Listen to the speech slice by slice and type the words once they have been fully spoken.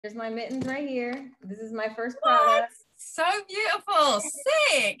Here's my mittens right here. This is my first What? product. So beautiful.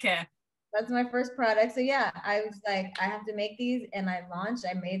 Sick. That's my first product. So yeah, I was like, I have to make these, and I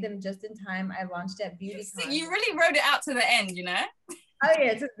made them just in time. I launched at BeautyCon. You really wrote it out to the end, you know? Oh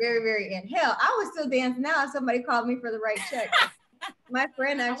yeah, to the very, very end. Hell, I was still dancing now if somebody called me for the right check. My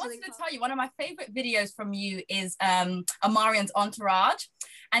friend actually. I wanted to tell you, one of my favorite videos from you is Amarion's Entourage.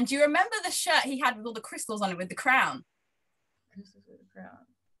 And do you remember the shirt he had with all the crystals on it with the crown? Crystals with the crown.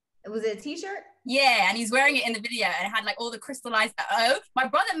 Was it a t-shirt? Yeah, and he's wearing it in the video, and it had like all the crystallized. Oh, my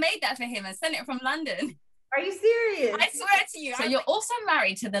brother made that for him and sent it from London. Are you serious? I swear to you. So you're also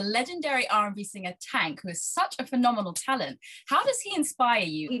married to the legendary R&B singer Tank, who is such a phenomenal talent. How does he inspire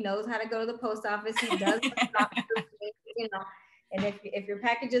you? He knows how to go to the post office. He does, you know. And if your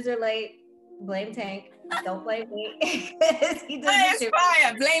packages are late, blame Tank. Don't blame me. He does. That is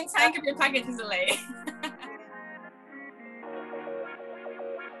fire. Blame Tank if your packages are late.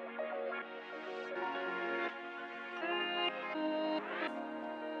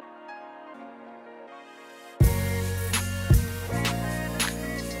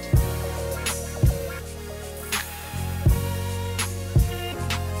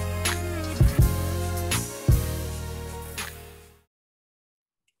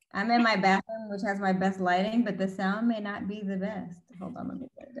 I'm in my bathroom, which has my best lighting, but the sound may not be the best. Hold on, let me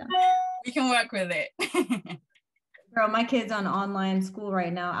put it down. We can work with it. Girl, my kid's on online school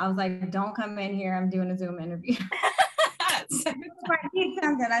right now. I was like, don't come in here. I'm doing a Zoom interview. That's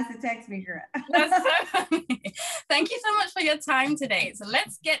the text me, girl. That's so funny. Thank you so much for your time today. So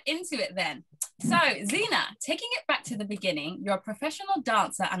let's get into it then. So Zena, taking it back to the beginning, you're a professional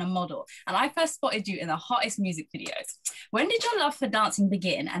dancer and a model, and I first spotted you in the hottest music videos. When did your love for dancing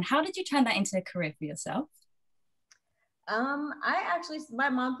begin, and how did you turn that into a career for yourself? My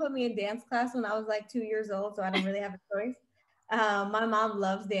mom put me in dance class when I was like 2 years old, so I didn't really have a choice. My mom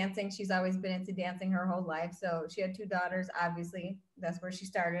loves dancing. She's always been into dancing her whole life. So she had 2 daughters, obviously. That's where she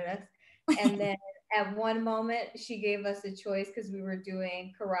started us. And then at one moment, she gave us a choice because we were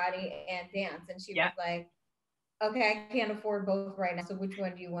doing karate and dance. And she was like, okay, I can't afford both right now. So which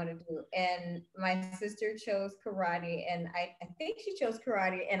one do you want to do? And my sister chose karate. And I think she chose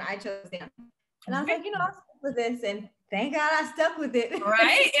karate and I chose dance. And I was like, I'll stick with this. And thank God I stuck with it.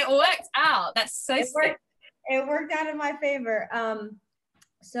 Right? It worked out. That's so sick. It worked out in my favor.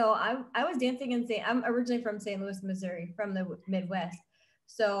 So I was dancing I'm originally from St. Louis, Missouri, from the Midwest.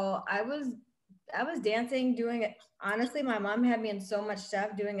 So I was dancing, doing it. Honestly, my mom had me in so much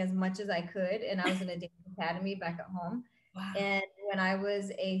stuff, doing as much as I could. And I was in a dance academy back at home. Wow. And when I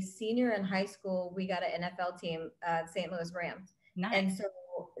was a senior in high school, we got an NFL team, St. Louis Rams. Nice. And so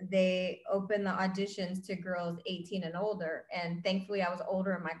they opened the auditions to girls 18 and older. And thankfully I was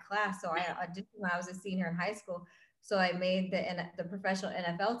older in my class. So I auditioned when I was a senior in high school. So I made the professional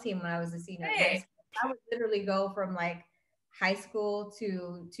NFL team when I was a senior in high school. I would literally go from like high school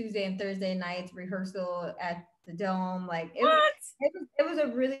to Tuesday and Thursday nights rehearsal at the Dome. Like it was a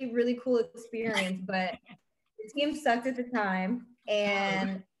really, really cool experience, but the team sucked at the time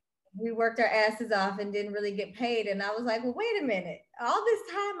and we worked our asses off and didn't really get paid. And I was like, well, wait a minute, all this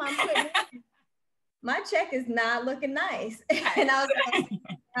time I'm putting in, my check is not looking nice. And I was like,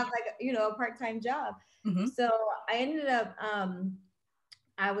 have like, a part-time job. Mm-hmm. So I ended up,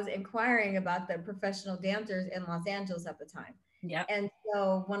 I was inquiring about the professional dancers in Los Angeles at the time. Yeah. And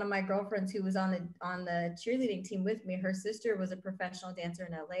so one of my girlfriends who was on the cheerleading team with me, her sister was a professional dancer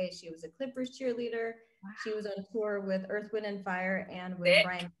in LA. She was a Clippers cheerleader. Wow. She was on tour with Earth, Wind and Fire and with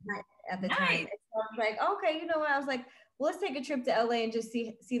Brian at the time. And so I was like, okay, you know what? I was like, well, let's take a trip to LA and just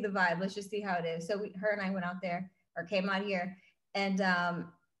see the vibe. Let's just see how it is. So her and I went out there, or came out here, and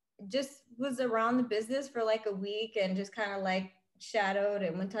just was around the business for like a week and just kind of like shadowed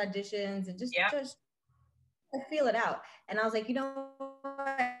and went to auditions and just feel it out. And I was like,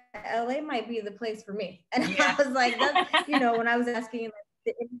 LA might be the place for me. And I was like, that's, when I was asking like,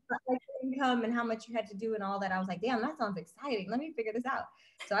 the income and how much you had to do and all that, I was like, damn, that sounds exciting. Let me figure this out.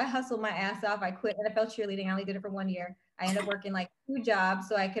 So I hustled my ass off. I quit NFL cheerleading. I only did it for 1 year. I ended up working like 2 jobs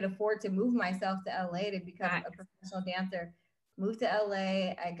so I could afford to move myself to LA to become a professional dancer. Moved to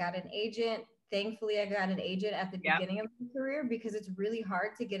LA. I got an agent. Thankfully, I got an agent at the beginning of my career because it's really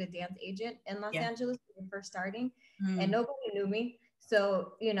hard to get a dance agent in Los Angeles when you're first starting, and nobody knew me.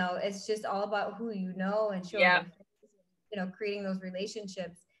 So, it's just all about who you know and showing, creating those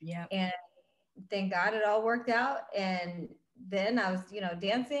relationships. Yeah. And thank God it all worked out. And then I was,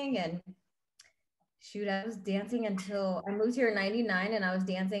 dancing and I was dancing until I moved here in 99, and I was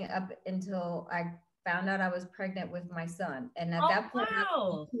dancing up until I found out I was pregnant with my son. And at that point, I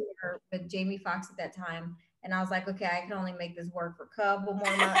was with Jamie Foxx at that time. And I was like, okay, I can only make this work for a couple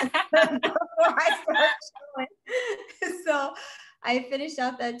more months before I start showing. So I finished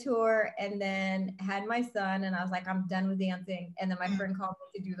out that tour and then had my son, and I was like, I'm done with dancing. And then my friend called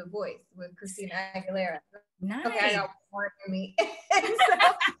me to do The Voice with Christina Aguilera. Nice. Okay, I got more in me. And so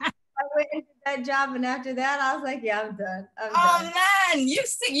I went and did that job, and after that, I was like, yeah, I'm done. I'm done. Man,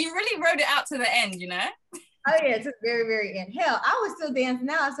 you really wrote it out to the end, you know? Oh yeah, to the very, very end. Hell, I would still dance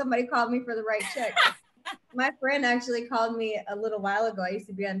now if somebody called me for the right check. My friend actually called me a little while ago. I used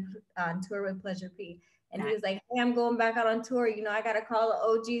to be on tour with Pleasure P. And he was like, hey, I'm going back out on tour. You know, I got to call the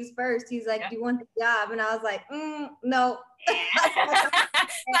OGs first. He's like, do you want the job? And I was like, no.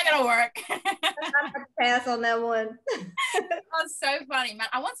 It's not going to work. I'm going to pass on that one. That's so funny, man.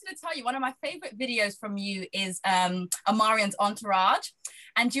 I wanted to tell you, one of my favorite videos from you is Amarion's Entourage.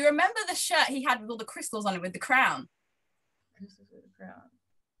 And do you remember the shirt he had with all the crystals on it with the crown? Crystals with the crown.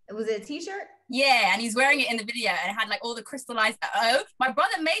 Was it a t-shirt? Yeah, and he's wearing it in the video and it had like all the crystallized. Oh, my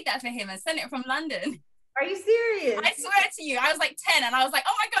brother made that for him and sent it from London. Are you serious? I swear to you, I was like 10 and I was like,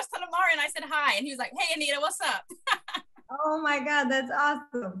 oh my gosh, tell Amari. And I said hi. And he was like, hey, Anita, what's up? Oh my God, that's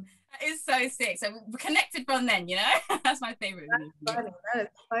awesome. That is so sick. So we're connected from then, you know? That's my favorite. That's funny. That is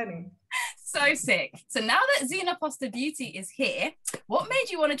funny. So sick. So now that Zena Foster Beauty is here, what made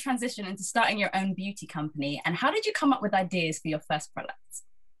you want to transition into starting your own beauty company? And how did you come up with ideas for your first products?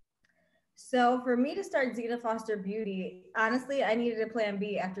 So for me to start Zena Foster Beauty, honestly, I needed a plan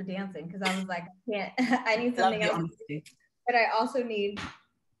B after dancing because I was like, I can't, I need something else. But I also need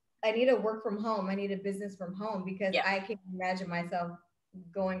to work from home. I need a business from home because I can't imagine myself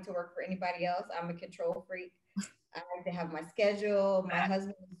going to work for anybody else. I'm a control freak. I like to have my schedule. My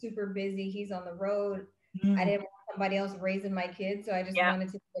husband is super busy. He's on the road. I didn't want somebody else raising my kids. So I just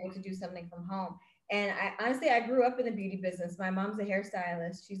wanted to be able to do something from home. And I grew up in the beauty business. My mom's a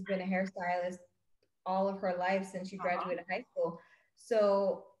hairstylist. She's been a hairstylist all of her life since she graduated high school.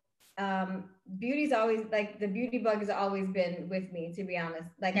 So beauty's always, like, the beauty bug has always been with me, to be honest.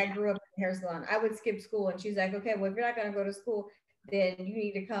 Like, I grew up in a hair salon. I would skip school and she's like, okay, well, if you're not going to go to school, then you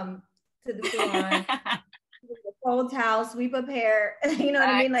need to come to the salon, fold towel, sweep up hair, you know what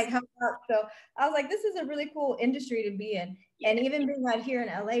I mean? Like, help out. So I was like, this is a really cool industry to be in. And even being out here in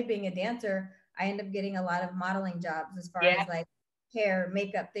LA, being a dancer, I end up getting a lot of modeling jobs as far as like hair,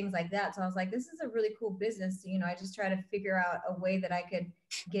 makeup, things like that. So I was like, this is a really cool business. You know, I just try to figure out a way that I could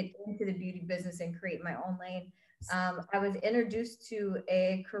get into the beauty business and create my own lane. I was introduced to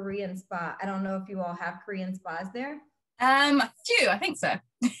a Korean spa. I don't know if you all have Korean spas there. Few, I think so.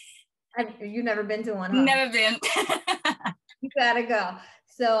 You've never been to one, huh? Never been. You gotta go.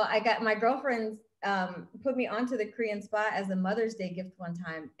 So I got my girlfriends put me onto the Korean spa as a Mother's Day gift one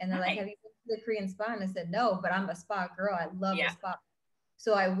time. And they're like, have you been to the Korean spa? And I said, no, but I'm a spa girl. I love the spa.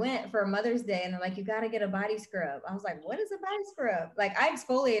 So I went for Mother's Day and they're like, you got to get a body scrub. I was like, what is a body scrub? Like, I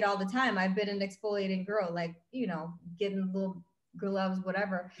exfoliate all the time. I've been an exfoliating girl, like, you know, getting little gloves,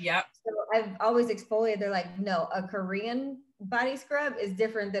 whatever. Yeah. So I've always exfoliated. They're like, no, a Korean body scrub is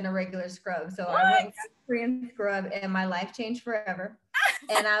different than a regular scrub. So I went and got a Korean scrub and my life changed forever.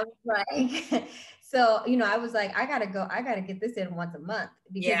 And I was like, so, you know, I was like, I gotta get this in once a month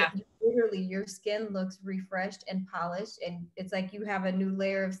because literally your skin looks refreshed and polished. And it's like you have a new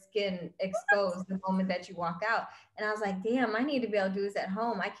layer of skin exposed the moment that you walk out. And I was like, damn, I need to be able to do this at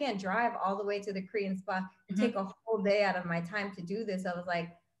home. I can't drive all the way to the Korean spa and take a whole day out of my time to do this. I was like,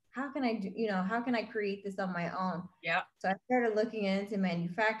 how can I do, you know, how can I create this on my own? Yeah. So I started looking into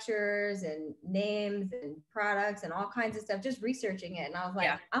manufacturers and names and products and all kinds of stuff, just researching it. And I was like,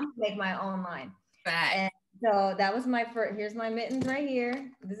 I'm gonna make my own line. Right. And so that was my first, here's my mittens right here.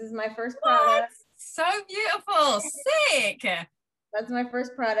 This is my first product. So beautiful, sick. That's my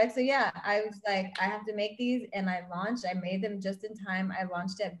first product. So yeah, I was like, I have to make these, and I made them just in time. I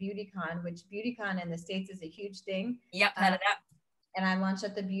launched at BeautyCon, which BeautyCon in the States is a huge thing. Yep. And I launched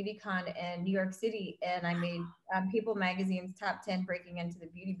at the BeautyCon in New York City, and I made People Magazine's top 10 breaking into the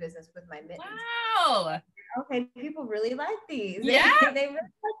beauty business with my mittens. Wow. Okay, people really like these. Yeah. They really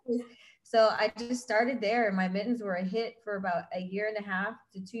like these. So I just started there, and my mittens were a hit for about a year and a half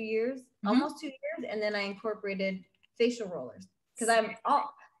to 2 years, almost 2 years. And then I incorporated facial rollers because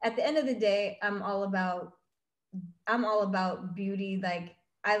at the end of the day, I'm all about beauty. Like,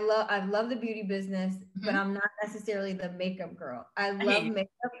 I love the beauty business, but I'm not necessarily the makeup girl. I love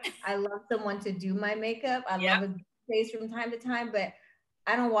makeup. I love someone to do my makeup. I love a face from time to time, but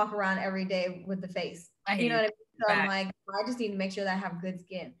I don't walk around every day with the face. You know what I mean? So I'm like, I just need to make sure that I have good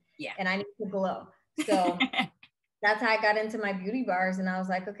skin. Yeah. And I need to glow. So that's how I got into my beauty bars. And I was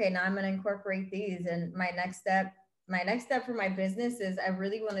like, okay, now I'm going to incorporate these. And my next step, my next step for my business is I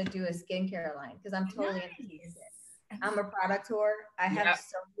really want to do a skincare line because I'm totally into skincare. I'm a product whore. I have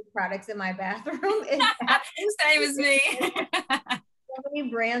so many products in my bathroom. Same as me. So many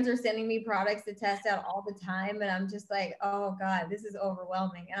brands are sending me products to test out all the time, and I'm just like, oh God, this is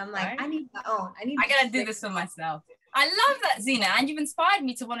overwhelming. And I'm like, I need my own. I gotta do this for myself. I love that, Zena, and you've inspired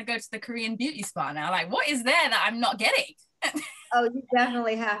me to want to go to the Korean beauty spa now. Like, what is there that I'm not getting? Oh, you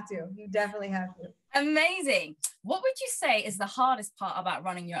definitely have to. You definitely have to. Amazing. What would you say is the hardest part about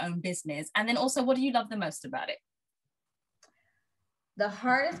running your own business? And then also, what do you love the most about it? The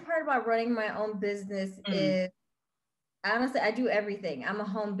hardest part about running my own business is, honestly, I do everything. I'm a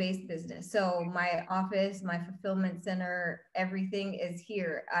home-based business. So my office, my fulfillment center, everything is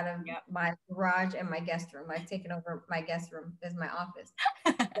here out of my garage and my guest room. I've taken over my guest room as my office.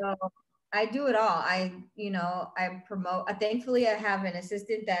 So I do it all. I promote. Thankfully, I have an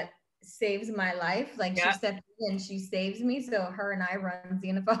assistant that saves my life. Like she steps in and she saves me. So her and I run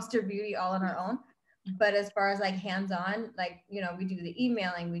Zena Foster Beauty all on our own. But as far as like hands-on, like, we do the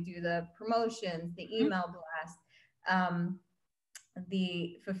emailing, we do the promotions, the email blast,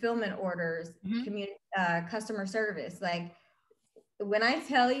 the fulfillment orders, customer service. Like when I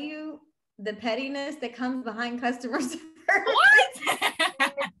tell you the pettiness that comes behind customer service,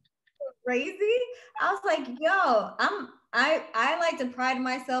 what? Crazy. I was like, yo, I like to pride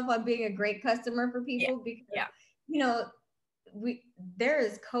myself on being a great customer for people because there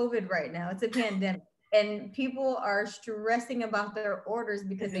is COVID right now. It's a pandemic. And people are stressing about their orders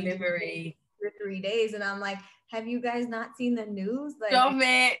because they delivery for 3 days. And I'm like, have you guys not seen the news? Like, stop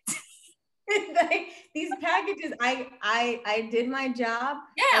it. Like, these packages, I did my job.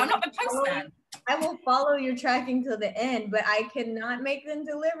 Yeah, I'm not a postman. I will follow your tracking till the end, but I cannot make them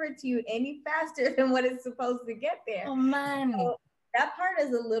deliver to you any faster than what it's supposed to get there. Oh man. So that part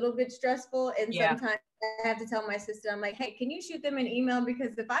is a little bit stressful. And sometimes I have to tell my sister, I'm like, hey, can you shoot them an email?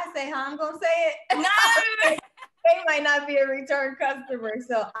 Because if I say how I'm going to say it, no! They might not be a return customer.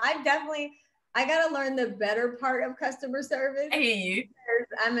 So I got to learn the better part of customer service. I hear you.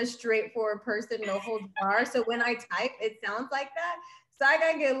 I'm a straightforward person, no holds bar. So when I type, it sounds like that. So I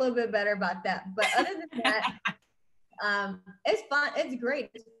got to get a little bit better about that. But other than that, it's fun. It's great.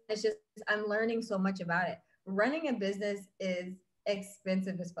 It's just, I'm learning so much about it. Running a business is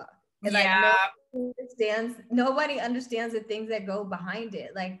expensive as fuck. And nobody understands the things that go behind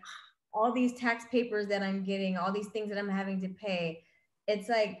it. Like all these tax papers that I'm getting, all these things that I'm having to pay. It's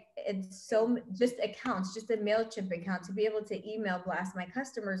like, it's so just accounts, just a MailChimp account to be able to email blast my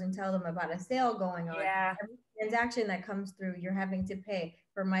customers and tell them about a sale going on. Yeah. Every transaction that comes through, you're having to pay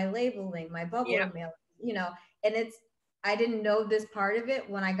for my labeling, my bubbler mail, and I didn't know this part of it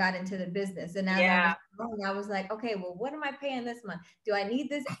when I got into the business. And as I was like, okay, well, what am I paying this month? Do I need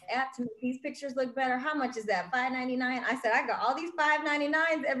this app to make these pictures look better? How much is that? $5.99? I said, I got all these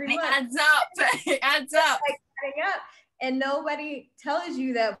 $5.99s every month. Adds up. It adds up. Like, adding up. And nobody tells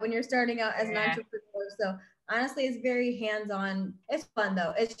you that when you're starting out as an entrepreneur. So honestly, it's very hands-on. It's fun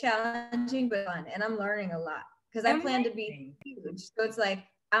though. It's challenging, but fun. And I'm learning a lot because I plan to be huge. So it's like,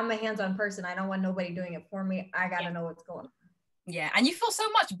 I'm a hands-on person. I don't want nobody doing it for me. I got to know what's going on. Yeah. And you feel so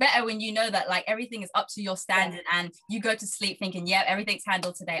much better when you know that like everything is up to your standard and you go to sleep thinking, everything's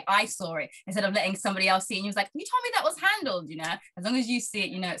handled today. I saw it, instead of letting somebody else see it. And you was like, you told me that was handled, as long as you see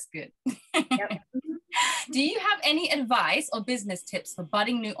it, it's good. Do you have any advice or business tips for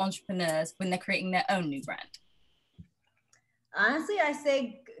budding new entrepreneurs when they're creating their own new brand? Honestly, I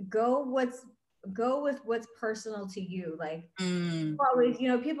say go with what's personal to you. Like always,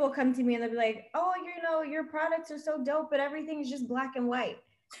 people come to me and they'll be like, oh, your products are so dope, but everything's just black and white.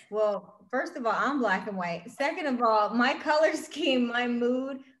 Well, first of all, I'm black and white. Second of all, my color scheme, my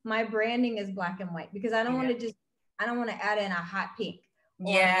mood, my branding is black and white because I don't want to add in a hot pink.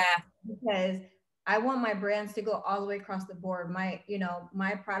 Because I want my brands to go all the way across the board. My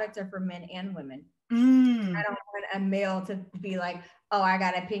products are for men and women. I don't want a male to be like, oh, I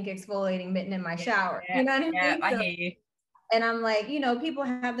got a pink exfoliating mitten in my shower. You know what I mean? Yeah, I hear you. And I'm like, people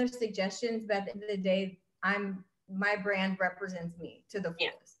have their suggestions, but at the end of the day, my brand represents me to the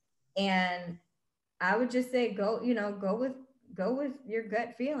fullest. And I would just say, go with your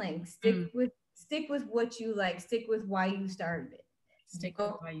gut feeling. Stick with what you like. Stick with why you started it. Stick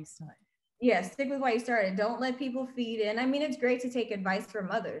with why you started. Yeah, stick with why you started. Don't let people feed in. I mean, it's great to take advice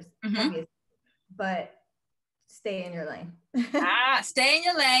from others, obviously, but stay in your lane. Stay in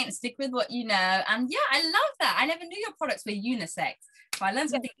your lane, stick with what you know. And I love that. I never knew your products were unisex. So I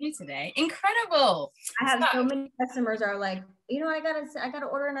learned something new today. Incredible. I have so many customers are like, I gotta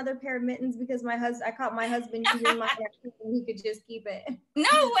order another pair of mittens because I caught my husband using my and he could just keep it.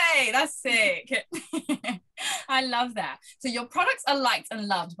 No way, that's sick. I love that. So your products are liked and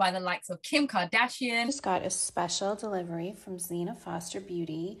loved by the likes of Kim Kardashian. Just got a special delivery from Zena Foster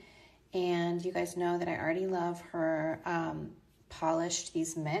Beauty, and you guys know that I already love her polished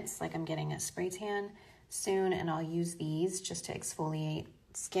these mitts. Like, I'm getting a spray tan soon, and I'll use these just to exfoliate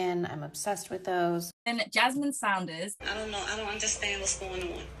skin. I'm obsessed with those. And Jasmine Saunders. I don't know. I don't understand what's going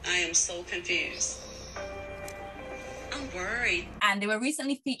on. I am so confused. I'm worried. And they were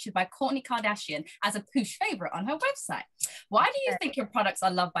recently featured by Kourtney Kardashian as a push favorite on her website. Why do you think your products are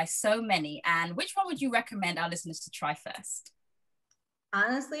loved by so many? And which one would you recommend our listeners to try first?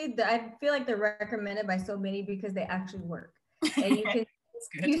 Honestly, I feel like they're recommended by so many because they actually work. And you can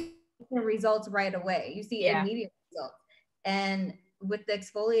see the results right away. You see immediate results. And with the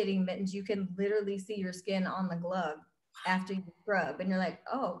exfoliating mittens, you can literally see your skin on the glove after you scrub, and you're like,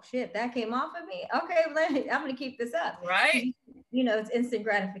 oh shit, that came off of me. Okay, I'm gonna keep this up. Right. You know, it's instant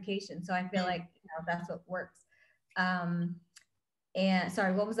gratification. So I feel like, you know, that's what works. And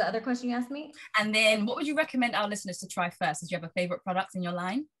sorry, what was the other question you asked me? And then what would you recommend our listeners to try first? Did you have a favorite product in your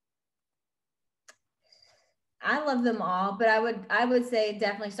line? I love them all, but I would say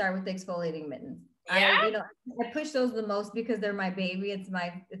definitely start with the exfoliating mittens. Yeah. I push those the most because they're my baby.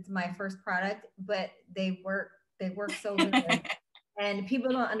 It's my first product, but they work so good. And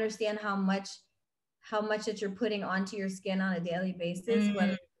people don't understand how much that you're putting onto your skin on a daily basis,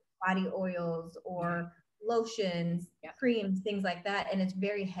 whether it's body oils or lotions, creams, things like that. And it's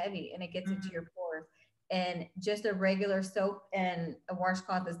very heavy and it gets into your pores. And just a regular soap and a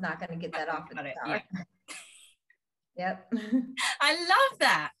washcloth is not going to get that off in the shower. Yep. I love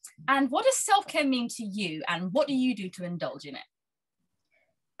that. And what does self-care mean to you? And what do you do to indulge in it?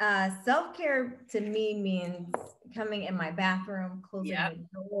 Self-care to me means coming in my bathroom, closing the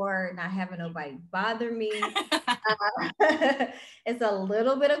door, not having nobody bother me. It's a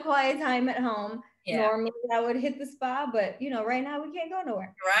little bit of quiet time at home. Normally I would hit the spa, but you know, right now we can't go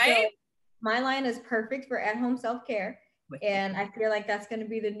nowhere. Right. So my line is perfect for at-home self-care. And I feel like that's going to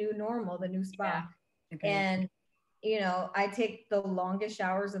be the new normal, the new spa. Yeah. Okay. And you know, I take the longest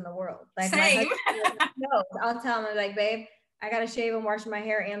showers in the world. Like same. I'll tell him, like, babe, I gotta shave and wash my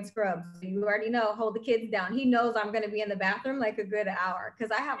hair and scrub. So you already know, hold the kids down. He knows I'm gonna be in the bathroom like a good hour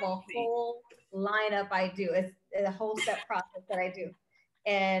because I have a whole lineup I do. It's a whole step process that I do.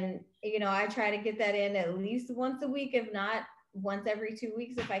 And you know, I try to get that in at least once a week, if not once every 2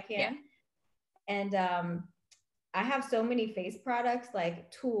 weeks if I can. Yeah. And I have so many face products,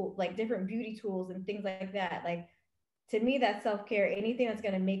 like different beauty tools and things like that. Like, to me, that's self-care. Anything that's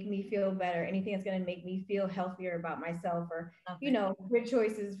going to make me feel better, anything that's going to make me feel healthier about myself, or, you know, good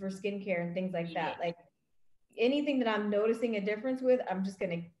choices for skincare and things like that. Like anything that I'm noticing a difference with, I'm just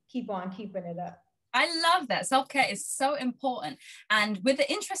going to keep on keeping it up. I love that. Self-care is so important. And with the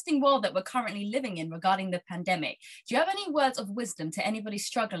interesting world that we're currently living in regarding the pandemic, do you have any words of wisdom to anybody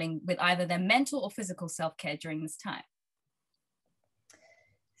struggling with either their mental or physical self-care during this time?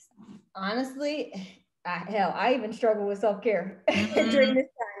 Honestly, I even struggle with self-care during this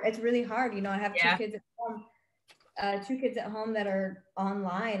time. It's really hard. You know, I have two kids at home that are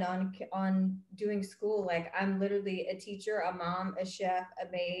online on doing school. Like, I'm literally a teacher, a mom, a chef, a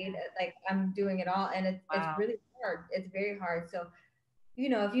maid. Like, I'm doing it all. And it's really hard. It's very hard. So, you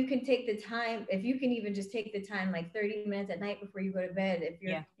know, if you can take the time, if you can even just take the time, like 30 minutes at night before you go to bed, if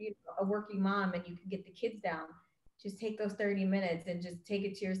you're a working mom and you can get the kids down, just take those 30 minutes and just take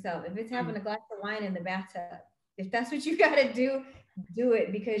it to yourself. If it's having a glass of wine in the bathtub, if that's what you got to do, do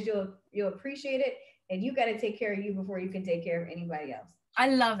it, because you'll appreciate it, and you got to take care of you before you can take care of anybody else. I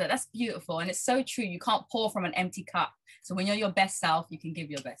love that. That's beautiful. And it's so true. You can't pour from an empty cup. So when you're your best self, you can give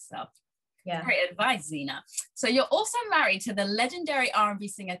your best self. Yeah. Great advice, Zena. So you're also married to the legendary R&B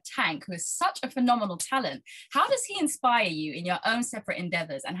singer Tank, who is such a phenomenal talent. How does he inspire you in your own separate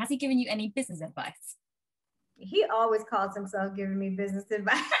endeavors? And has he given you any business advice? He always calls himself giving me business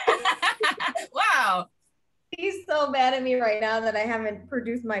advice. Wow. He's so mad at me right now that I haven't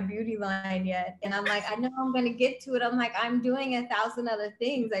produced my beauty line yet. And I'm like, I know I'm going to get to it. I'm like, I'm doing 1,000 other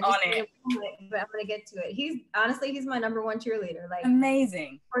things. I just didn't want it, but I'm going to get to it. He's my number one cheerleader. Like,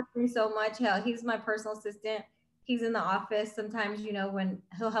 amazing. Works me so much. Hell, he's my personal assistant. He's in the office. Sometimes, you know, when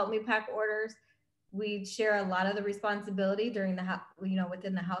he'll help me pack orders, we share a lot of the responsibility during the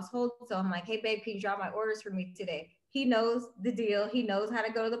within the household. So I'm like, hey babe, can you drop my orders for me today? He knows the deal. He knows how to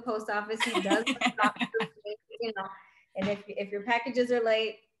go to the post office. He does, you know. And if your packages are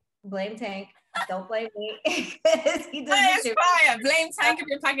late, blame Tank. Don't blame me. He does fire. Blame Tank if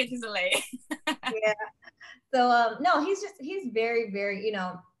your packages are late. Yeah. So no, he's very, very, you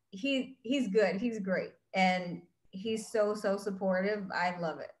know, he's good. He's great. And he's so supportive. I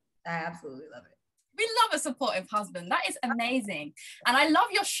love it. I absolutely love it. We love a supportive husband. That is amazing. And I love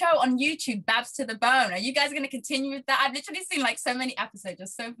your show on YouTube, Babs to the Bone. Are you guys going to continue with that? I've literally seen like so many episodes.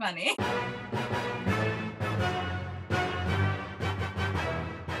 It's so funny.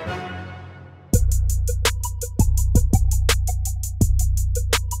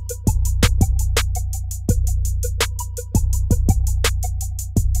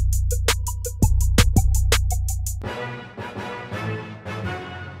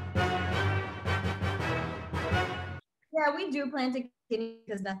 Yeah, we do plan to continue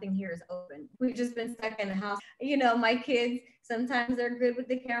because nothing here is open. We've just been stuck in the house. You know, my kids, sometimes they're good with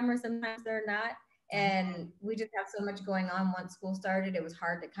the camera, sometimes they're not. And we just have so much going on. Once school started, it was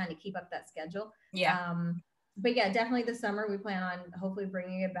hard to kind of keep up that schedule. Yeah. But yeah, definitely the summer. We plan on hopefully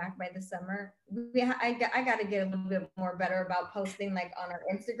bringing it back by the summer. I got to get a little bit more better about posting like on our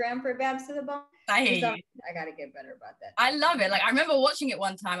Instagram for Babs to the Bone. I hear you. I got to get better about that. I love it. Like I remember watching it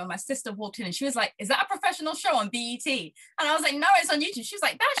one time and my sister walked in and she was like, is that a professional show on BET? And I was like, no, it's on YouTube. She was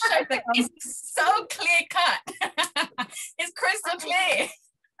like, that show like, is so clear cut. It's crystal clear.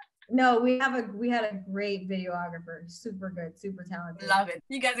 No, we had a great videographer, super good, super talented. Love it.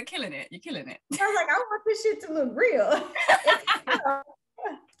 You guys are killing it. You're killing it. I was like, I want this shit to look real.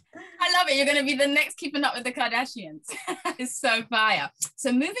 I love it. You're going to be the next Keeping Up with the Kardashians. It's so fire.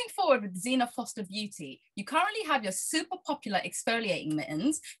 So moving forward with Zena Foster Beauty, you currently have your super popular exfoliating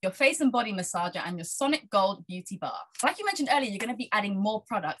mittens, your face and body massager, and your Sonic Gold beauty bar. Like you mentioned earlier, you're going to be adding more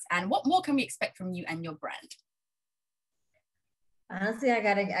products. And what more can we expect from you and your brand? Honestly, I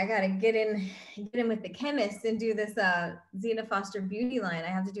gotta get in with the chemist and do this Zena Foster beauty line. I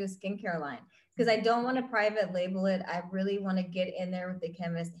have to do a skincare line because I don't want to private label it. I really want to get in there with the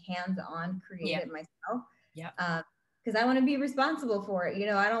chemist, hands-on, create it myself. Yeah. Because I want to be responsible for it. You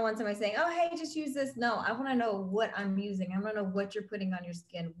know, I don't want somebody saying, "Oh, hey, just use this." No, I want to know what I'm using. I want to know what you're putting on your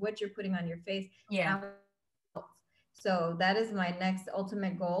skin, what you're putting on your face. Yeah. So that is my next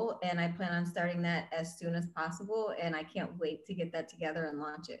ultimate goal, and I plan on starting that as soon as possible. And I can't wait to get that together and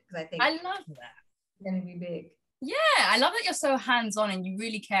launch it because I think I love that. It's gonna be big. Yeah, I love that you're so hands-on and you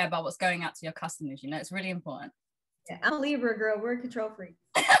really care about what's going out to your customers. You know, it's really important. Yeah, I'm a Libra girl. We're a control freak.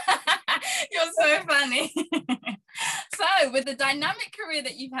 You're so funny. So with the dynamic career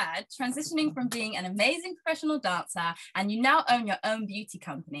that you've had, transitioning from being an amazing professional dancer and you now own your own beauty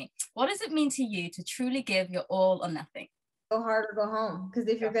company, what does it mean to you to truly give your all or nothing? Go hard or go home. Because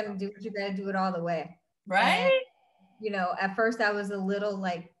if you're going to do it, you got to do it all the way. Right? And, you know, at first I was a little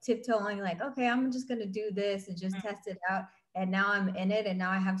like tiptoeing, like, okay, I'm just going to do this and just test it out. And now I'm in it. And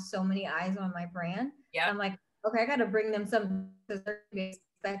now I have so many eyes on my brand. Yeah. I'm like, okay, I got to bring them something because they're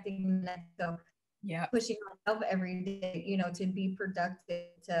expecting that. So yeah, pushing myself every day, you know, to be productive,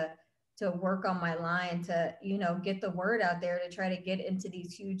 to work on my line, to, you know, get the word out there, to try to get into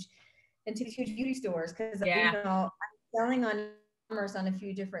these huge beauty stores. Because you know, I'm selling on e-commerce on a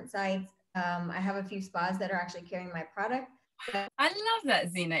few different sites. I have a few spas that are actually carrying my product. I love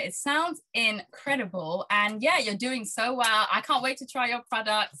that, Zena. It sounds incredible. And yeah, you're doing so well. I can't wait to try your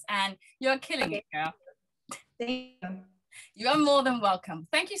products and you're killing it, girl. Thank you. You are more than welcome.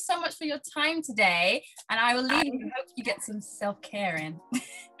 Thank you so much for your time today. And I will leave you. Hope you get some self-care in.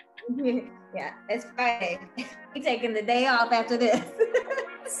 Yeah, it's Friday. We're taking the day off after this.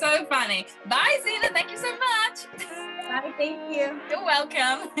 So funny. Bye, Zena. Thank you so much. Bye, thank you. You're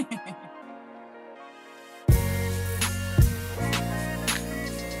welcome.